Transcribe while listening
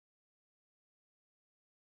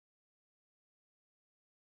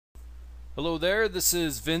Hello there, this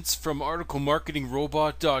is Vince from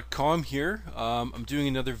articlemarketingrobot.com here. I'm doing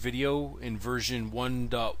another video in version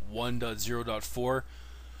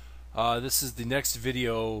 1.1.0.4. This is the next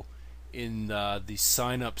video in the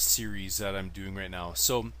sign up series that I'm doing right now.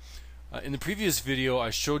 So in the previous video I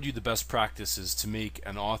showed you the best practices to make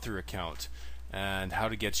an author account and how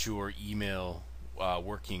to get your email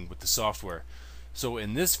working with the software. So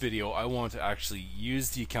in this video I want to actually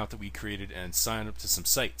use the account that we created and sign up to some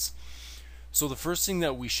sites. So the first thing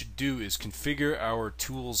that we should do is configure our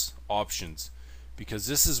tools options, because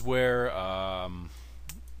this is where a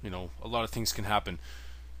lot of things can happen.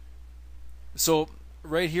 So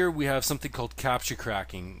right here we have something called CAPTCHA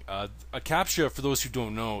cracking. A CAPTCHA, for those who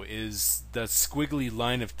don't know, is that squiggly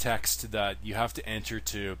line of text that you have to enter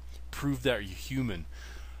to prove that you're human.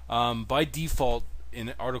 By default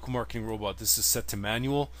in Article Marketing Robot this is set to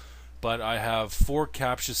manual, but I have 4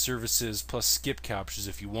 CAPTCHA services plus skip CAPTCHAs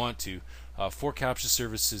if you want to. 4 CAPTCHA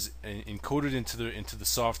services encoded into the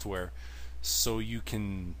software, so you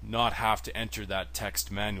can not have to enter that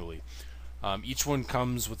text manually. Each one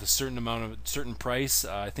comes with a certain price.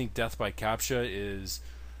 I think death by CAPTCHA is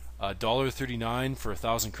 $1.39 for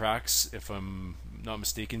 1,000 cracks, if I'm not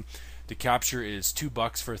mistaken. The capture is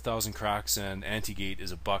 $2 for 1,000 cracks, and anti-gate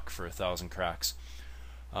is $1 for 1,000 cracks.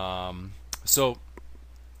 So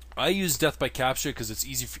I use death by CAPTCHA because it's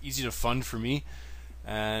easy to fund for me,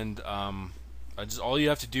 and all you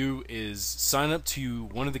have to do is sign up to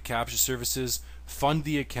one of the CAPTCHA services, fund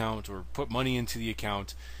the account or put money into the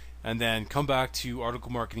account, and then come back to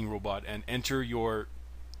Article Marketing Robot and enter your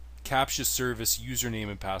CAPTCHA service username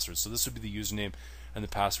and password. So this would be the username and the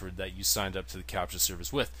password that you signed up to the CAPTCHA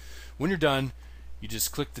service with. When you're done, you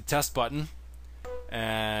just click the test button,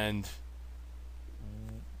 and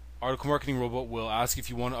Article Marketing Robot will ask if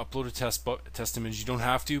you want to upload a test image. You don't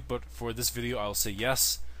have to, but for this video I'll say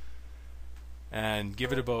yes, and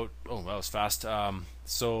give it about, oh, that was fast.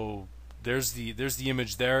 So there's the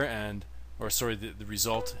image there, the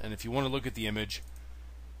result. And if you want to look at the image,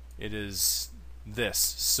 it is this.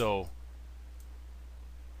 So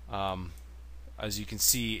as you can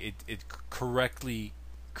see, it correctly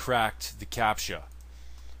cracked the CAPTCHA.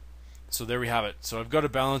 So there we have it. So I've got a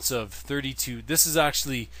balance of 32. This is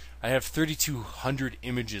actually, I have 3,200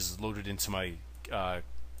 images loaded into my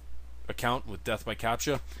account with Death by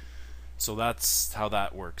CAPTCHA. So that's how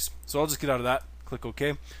that works. So I'll just get out of that, click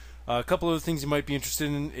OK. A couple other things you might be interested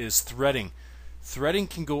in is threading. Threading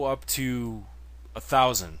can go up to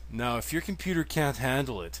 1,000. Now if your computer can't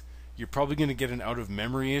handle it, you're probably going to get an out of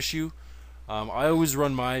memory issue. I always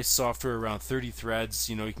run my software around 30 threads.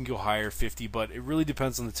 You can go higher, 50, but it really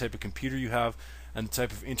depends on the type of computer you have and the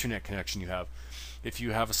type of internet connection you have. If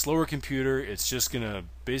you have a slower computer, it's just going to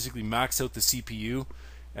basically max out the CPU,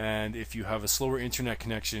 and if you have a slower internet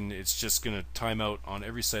connection, it's just going to time out on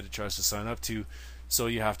every site it tries to sign up to, so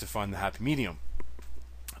you have to find the happy medium.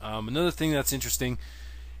 Another thing that's interesting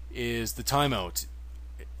is the timeout.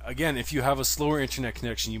 Again, if you have a slower internet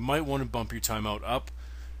connection, you might want to bump your timeout up,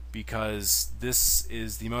 because this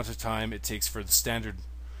is the amount of time it takes for the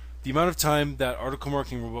amount of time that Article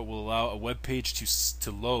Marketing Robot will allow a web page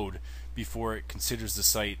to load before it considers the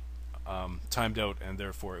site timed out, and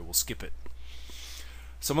therefore it will skip it.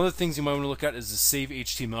 Some other things you might want to look at is the save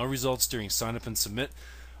HTML results during sign up and submit.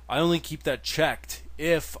 I only keep that checked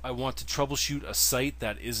if I want to troubleshoot a site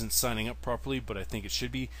that isn't signing up properly, but I think it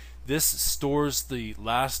should be. This stores the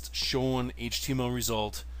last shown HTML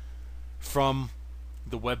result from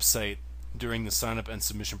the website during the sign up and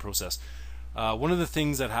submission process. One of the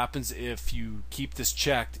things that happens if you keep this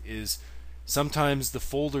checked is sometimes the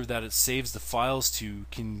folder that it saves the files to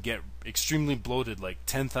can get extremely bloated, like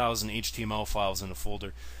 10,000 HTML files in a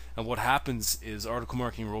folder. And what happens is Article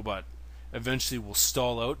Marketing Robot eventually will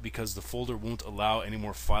stall out because the folder won't allow any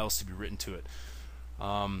more files to be written to it.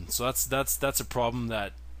 So that's a problem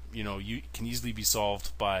that you can easily be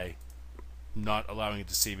solved by not allowing it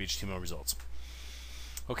to save HTML results.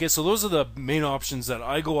 Okay, so those are the main options that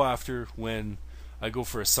I go after when I go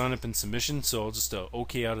for a sign up and submission. So I'll just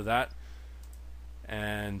OK out of that,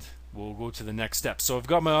 and we'll go to the next step. So I've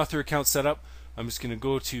got my author account set up. I'm just going to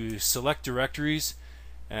go to select directories,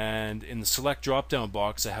 and in the select drop down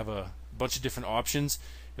box I have a bunch of different options.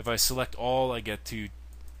 If I select all, I get to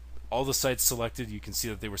all the sites selected. You can see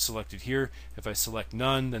that they were selected here. If I select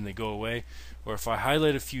none, then they go away. Or if I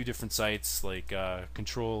highlight a few different sites, like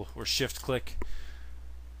control or shift click,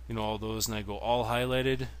 all those, and I go all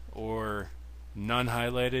highlighted, or none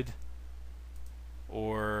highlighted,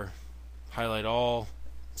 or highlight all.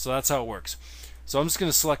 So that's how it works. So I'm just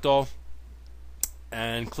going to select all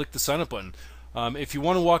and click the sign up button. If you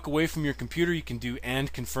want to walk away from your computer, you can do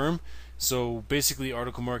and confirm. So basically,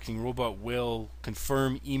 Article Marketing Robot will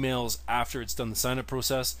confirm emails after it's done the sign up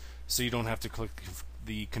process, so you don't have to click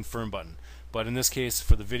the confirm button. But in this case,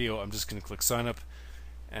 for the video, I'm just going to click sign up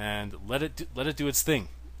and let it do its thing.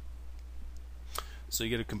 So you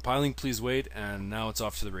get a compiling, please wait, and now it's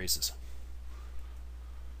off to the races.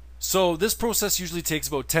 So this process usually takes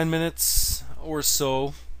about 10 minutes or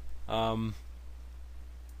so.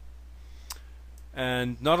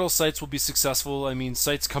 And not all sites will be successful. I mean,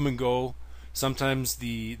 sites come and go. Sometimes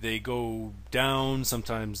they go down.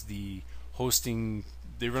 Sometimes the hosting,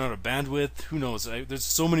 they run out of bandwidth. Who knows? There's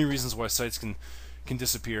so many reasons why sites can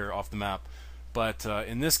disappear off the map. But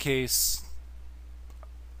in this case,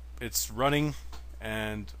 it's running,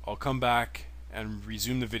 and I'll come back and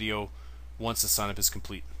resume the video once the signup is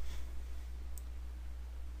complete.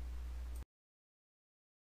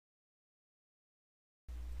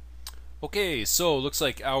 Okay, so looks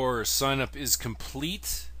like our signup is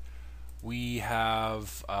complete. We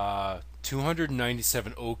have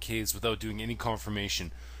 297 OKs without doing any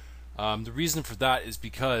confirmation. The reason for that is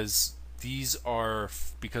because these are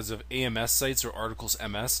because of AMS sites or articles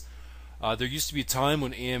MS. There used to be a time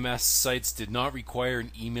when AMS sites did not require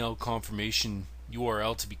an email confirmation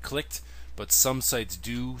URL to be clicked, but some sites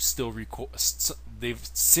do still they've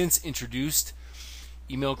since introduced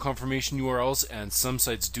email confirmation URLs, and some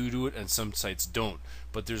sites do it and some sites don't,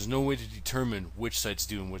 but there's no way to determine which sites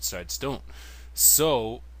do and which sites don't.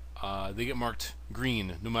 So they get marked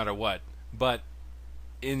green no matter what. But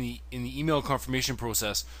in the email confirmation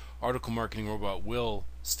process, Article Marketing Robot will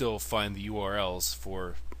still find the URLs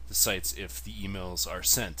for the sites if the emails are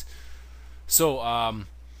sent. So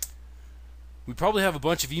we probably have a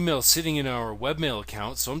bunch of emails sitting in our webmail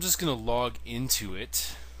account, so I'm just going to log into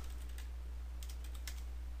it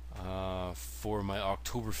for my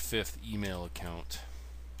October 5th email account.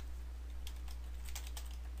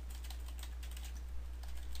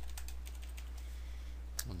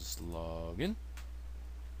 I'll just log in.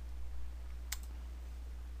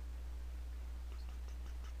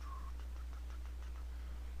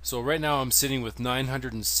 So right now I'm sitting with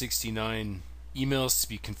 969 emails to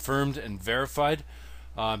be confirmed and verified.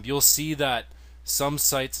 You'll see that some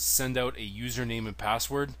sites send out a username and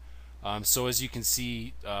password. So as you can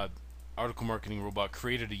see, Article Marketing Robot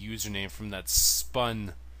created a username from that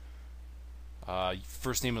spun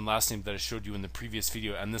first name and last name that I showed you in the previous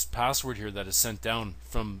video, and this password here that is sent down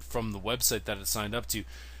from the website that it signed up to.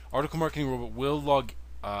 Article Marketing Robot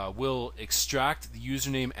will extract the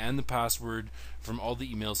username and the password from all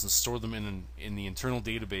the emails and store them in the internal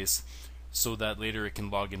database, so that later it can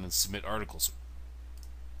log in and submit articles.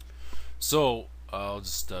 So I'll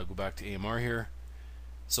just go back to AMR here.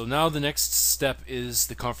 So now the next step is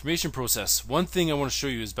the confirmation process. One thing I want to show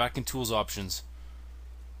you is back in Tools Options,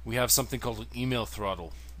 we have something called an email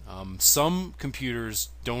throttle. Some computers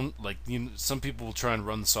don't, like, some people will try and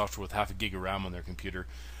run the software with half a gig of RAM on their computer,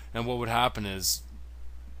 and what would happen is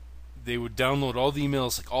they would download all the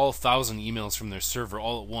emails, like all 1,000 emails from their server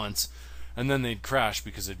all at once, and then they'd crash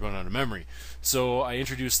because they'd run out of memory. So I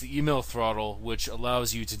introduced the email throttle, which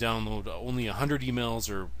allows you to download only 100 emails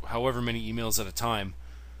or however many emails at a time,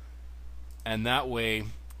 and that way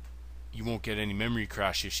you won't get any memory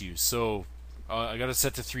crash issues. So I got it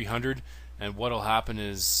set to 300, and what will happen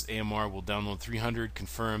is AMR will download 300,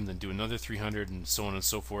 confirm, then do another 300, and so on and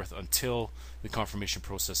so forth until the confirmation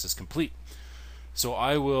process is complete. So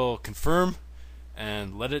I will confirm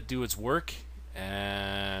and let it do its work,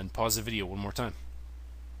 and pause the video one more time.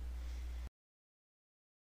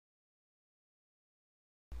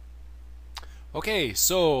 Okay,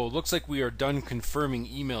 so looks like we are done confirming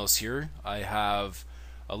emails here. I have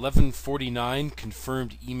 1149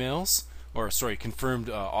 confirmed emails, or sorry, confirmed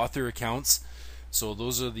author accounts. So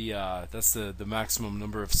those are the that's the maximum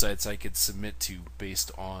number of sites I could submit to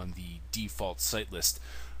based on the default site list.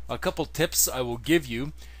 A couple tips I will give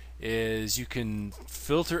you is you can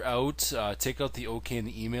filter out, take out the OK in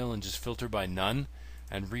the email and just filter by none,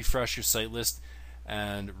 and refresh your site list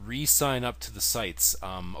and re-sign up to the sites.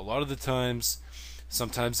 A lot of the times,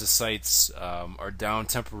 sometimes the sites are down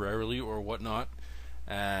temporarily or whatnot,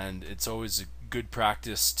 and it's always a good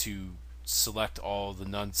practice to select all the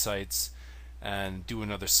none sites and do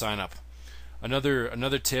another sign up.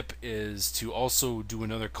 Another tip is to also do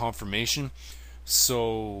another confirmation.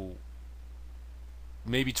 So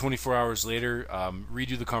maybe 24 hours later,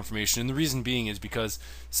 redo the confirmation, and the reason being is because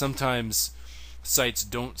sometimes sites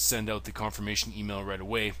don't send out the confirmation email right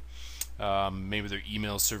away. Maybe their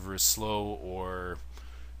email server is slow, or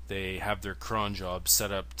they have their cron job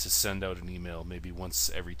set up to send out an email maybe once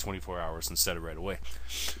every 24 hours instead of right away.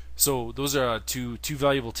 So those are two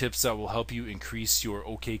valuable tips that will help you increase your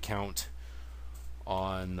OK count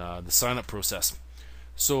on the sign up process.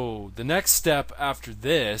 So the next step after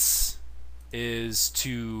this is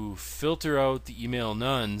to filter out the email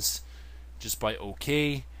nones just by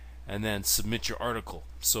OK and then submit your article.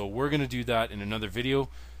 So we're going to do that in another video.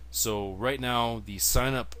 So right now the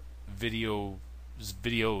sign up videos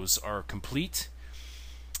are complete,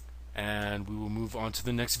 and we will move on to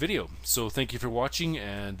the next video. So thank you for watching,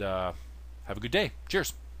 and have a good day.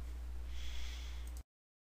 Cheers.